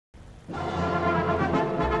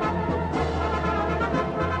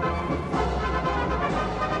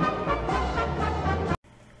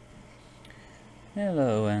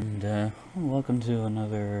Hello and welcome to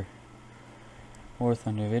another War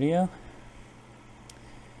Thunder video.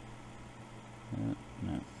 No,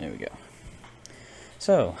 there we go.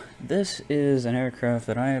 So, this is an aircraft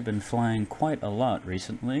that I have been flying quite a lot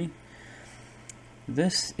recently.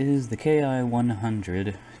 This is the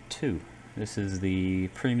KI-100 II. This is the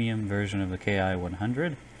premium version of the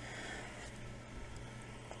KI-100.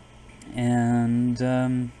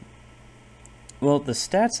 And, well, the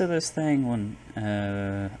stats of this thing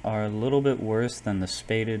are a little bit worse than the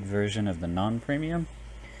spaded version of the non-premium.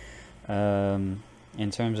 In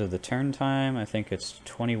terms of the turn time, I think it's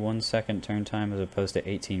 21-second turn time as opposed to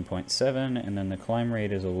 18.7, and then the climb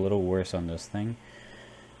rate is a little worse on this thing.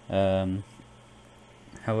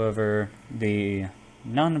 However, the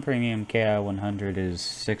non-premium KI-100 is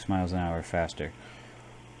 6 miles an hour faster.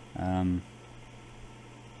 But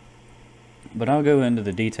I'll go into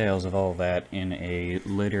the details of all that in a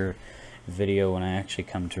later video when I actually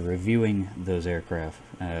come to reviewing those aircraft,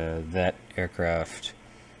 that aircraft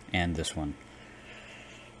and this one.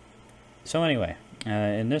 So anyway,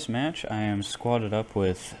 in this match I am squadded up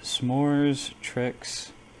with S'mores,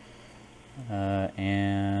 Trix,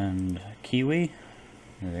 and Kiwi.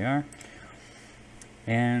 There they are.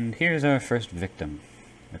 And here's our first victim,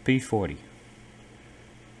 the P-40.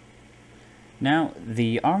 Now,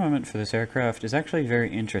 the armament for this aircraft is actually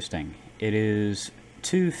very interesting. It is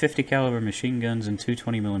 2 50 caliber machine guns and 2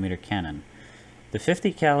 20mm cannon. The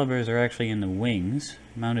 50 calibers are actually in the wings,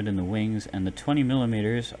 mounted in the wings, and the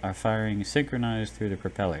 20mm are firing synchronized through the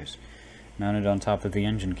propellers, mounted on top of the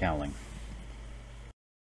engine cowling.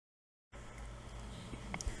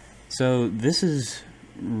 So this is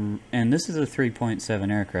a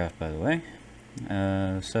 3.7 aircraft, by the way.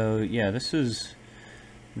 So yeah, this is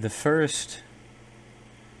the first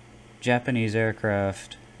Japanese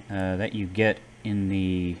aircraft that you get in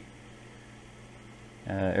the,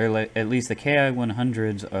 or at least the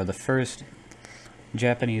KI-100s are the first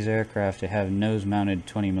Japanese aircraft to have nose-mounted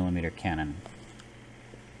 20mm cannon.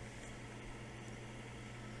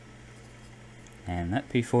 And that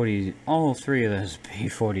P-40, all three of those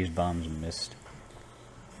P-40's bombs missed.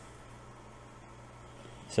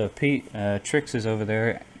 So Trix is over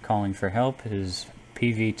there calling for help. His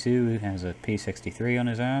PV-2 has a P-63 on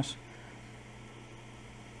his ass.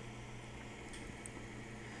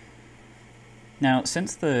 Now,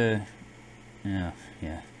 since the...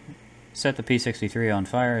 set the P-63 on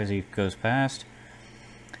fire as he goes past.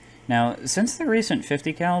 Now, since the recent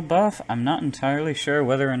 50 cal buff, I'm not entirely sure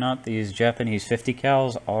whether or not these Japanese 50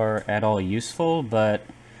 cals are at all useful, but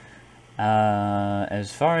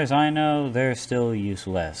as far as I know, they're still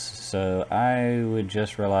useless. So I would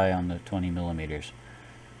just rely on the 20mm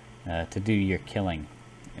to do your killing.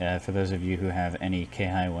 For those of you who have any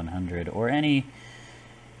KI-100 or any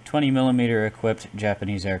 20mm equipped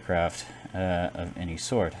Japanese aircraft of any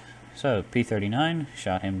sort. So P-39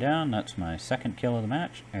 shot him down. That's my second kill of the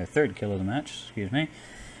match, or third kill of the match, excuse me.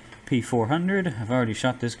 P-400, I've already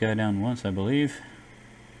shot this guy down once, I believe.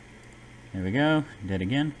 There we go, dead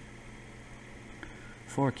again.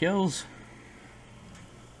 4 kills.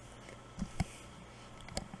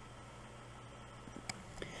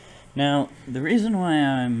 Now, the reason why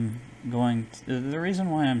I'm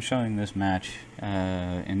showing this match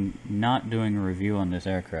and not doing a review on this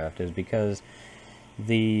aircraft is because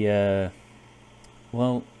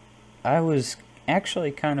well, I was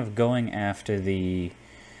actually kind of going after the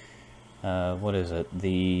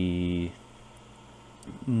the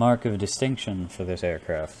mark of distinction for this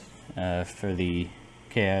aircraft, for the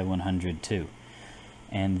KI-100 II.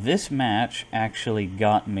 And this match actually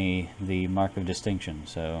got me the mark of distinction,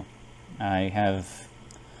 so I have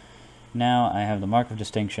the mark of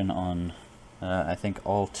distinction on, I think,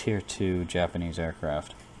 all Tier 2 Japanese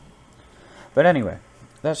aircraft. But anyway,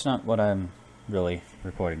 that's not what I'm really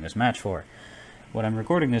recording this match for. What I'm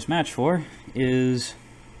recording this match for is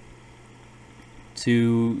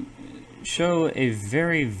to show a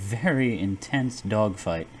very, very intense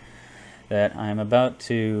dogfight that I'm about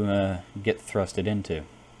to get thrusted into.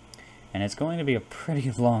 And it's going to be a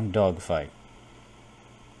pretty long dogfight.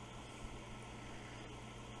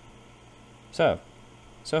 So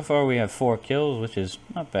far we have 4 kills, which is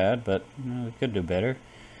not bad, but we could do better.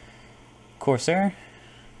 Corsair,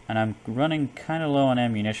 and I'm running kind of low on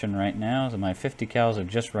ammunition right now, so my 50 cals have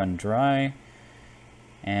just run dry,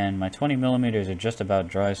 and my 20mm are just about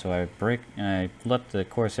dry, so I let the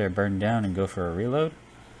Corsair burn down and go for a reload.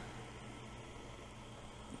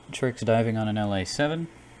 Trix diving on an LA-7.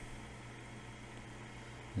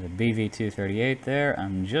 The BV-238 there.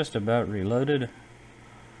 I'm just about reloaded.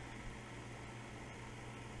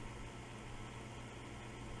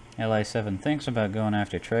 LA-7 thinks about going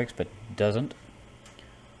after Trix, but doesn't.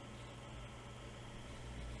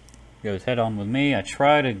 Goes head on with me. I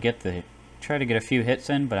try to get a few hits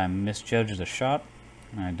in, but I misjudge the shot,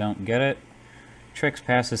 and I don't get it. Trix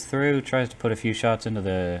passes through, tries to put a few shots into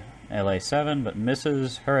the LA-7, but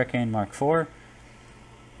misses. Hurricane Mark IV.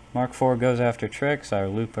 Mark IV goes after Trix. I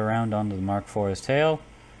loop around onto the Mark IV's tail.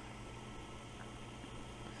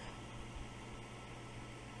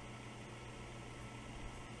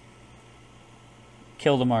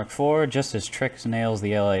 Kill the Mark IV just as Trix nails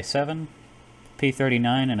the LA-7.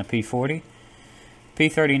 P-39 and a P-40.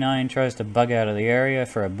 P-39 tries to bug out of the area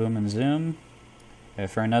for a boom and zoom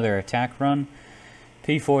for another attack run.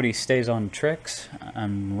 P-40 stays on Trix.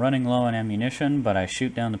 I'm running low on ammunition, but I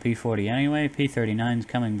shoot down the P-40 anyway. P-39's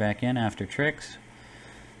coming back in after Trix.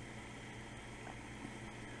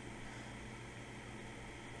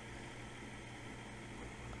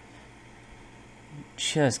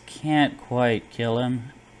 Just can't quite kill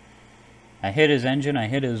him. I hit his engine, I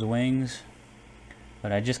hit his wings,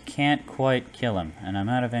 but I just can't quite kill him, and I'm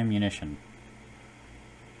out of ammunition.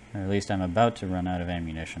 Or at least I'm about to run out of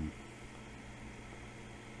ammunition.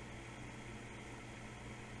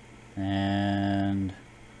 And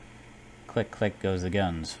click click goes the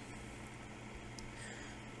guns.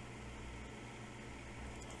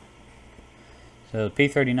 So the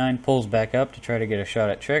P-39 pulls back up to try to get a shot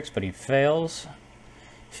at Trix, but he fails.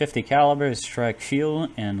 50 calibers strike fuel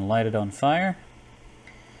and light it on fire.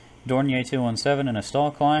 Dornier 217 in a stall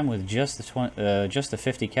climb with just the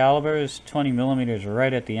 50 calibers, 20 millimeters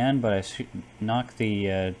right at the end, but I knock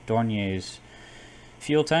the Dornier's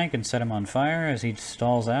fuel tank and set him on fire as he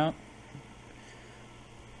stalls out.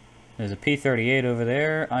 There's a P-38 over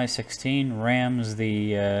there. I-16 rams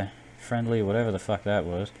the friendly, whatever the fuck that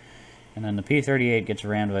was. And then the P-38 gets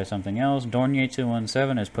rammed by something else. Dornier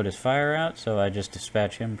 217 has put his fire out, so I just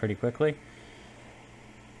dispatch him pretty quickly.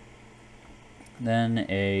 Then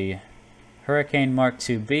a Hurricane Mark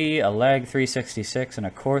IIB, a Lag 366, and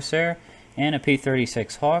a Corsair, and a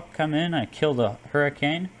P-36 Hawk come in. I kill the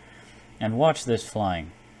Hurricane, and watch this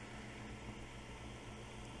flying.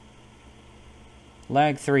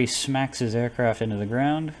 Lag 3 smacks his aircraft into the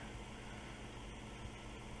ground.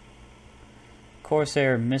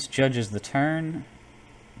 Corsair misjudges the turn.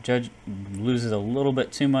 Loses a little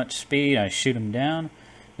bit too much speed. I shoot him down.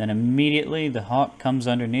 Then immediately the Hawk comes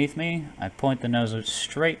underneath me. I point the nose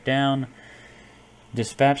straight down.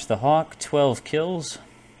 Dispatch the Hawk. 12 kills.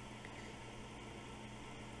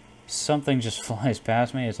 Something just flies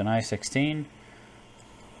past me. It's an I-16.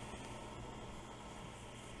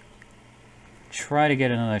 Try to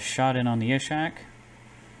get another shot in on the Ishak.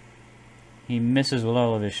 He misses with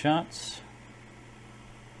all of his shots.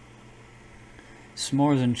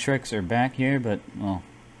 S'mores and Trix are back here, but, well,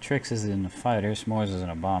 Trix isn't a fighter, S'mores isn't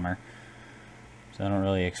a bomber, so I don't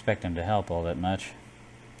really expect him to help all that much.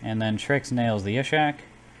 And then Trix nails the Ishak,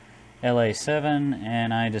 LA-7,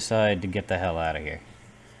 and I decide to get the hell out of here.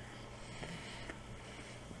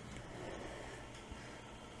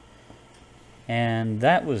 And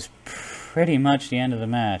that was pretty much the end of the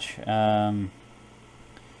match. I'm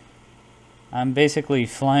basically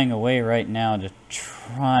flying away right now to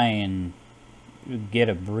try and get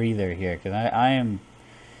a breather here, because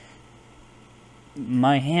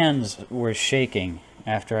my hands were shaking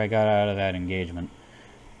after I got out of that engagement.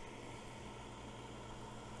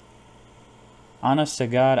 Honest to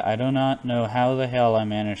God, I do not know how the hell I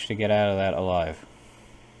managed to get out of that alive.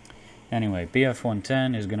 Anyway,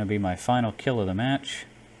 BF-110 is going to be my final kill of the match.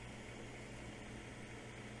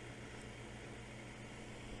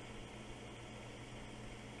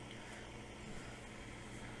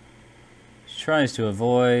 Tries to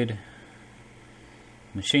avoid.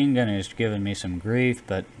 Machine gunner's giving me some grief,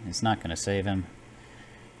 but it's not going to save him.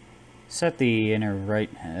 Set the inner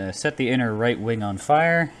right wing on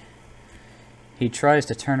fire. He tries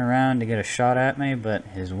to turn around to get a shot at me, but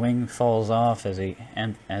his wing falls off as he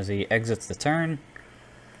exits the turn.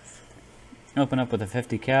 Open up with the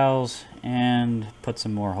 50 cals and put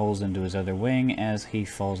some more holes into his other wing as he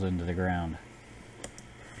falls into the ground.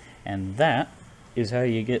 And that is how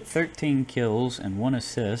you get 13 kills and 1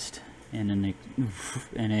 assist in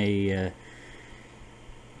a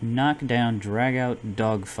knockdown, drag-out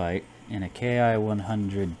dogfight in a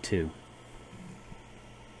KI-102.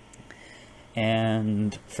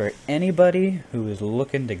 And for anybody who is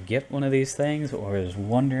looking to get one of these things or is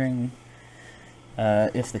wondering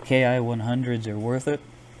if the KI-100s are worth it,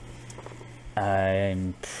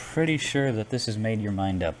 I'm pretty sure that this has made your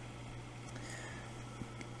mind up.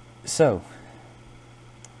 So,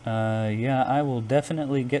 yeah, I will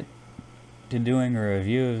definitely get to doing a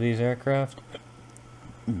review of these aircraft.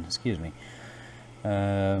 Excuse me.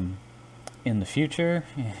 In the future,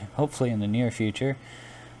 hopefully in the near future.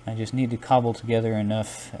 I just need to cobble together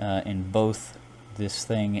enough in both this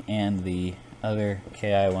thing and the other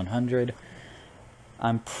KI-100.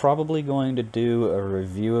 I'm probably going to do a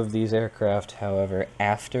review of these aircraft, however,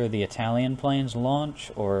 after the Italian planes launch,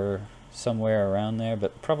 or somewhere around there,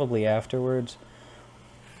 but probably afterwards.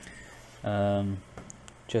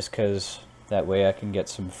 Just because that way I can get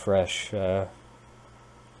some fresh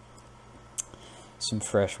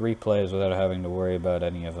replays without having to worry about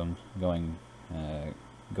any of them going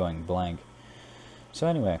blank. So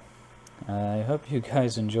anyway, I hope you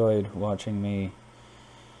guys enjoyed watching me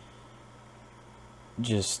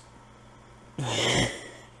just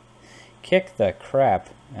kick the crap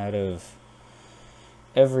out of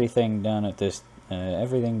everything down at this,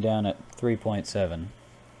 everything down at 3.7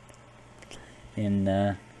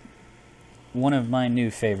 in one of my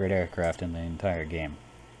new favorite aircraft in the entire game.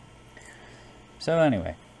 So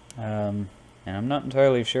anyway, and I'm not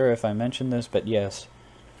entirely sure if I mentioned this, but yes,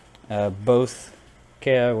 both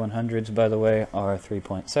KI-100s, by the way, are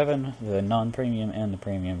 3.7, the non-premium and the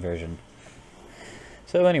premium version.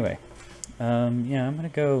 So anyway, yeah, I'm gonna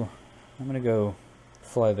go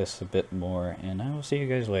fly this a bit more, and I will see you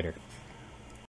guys later.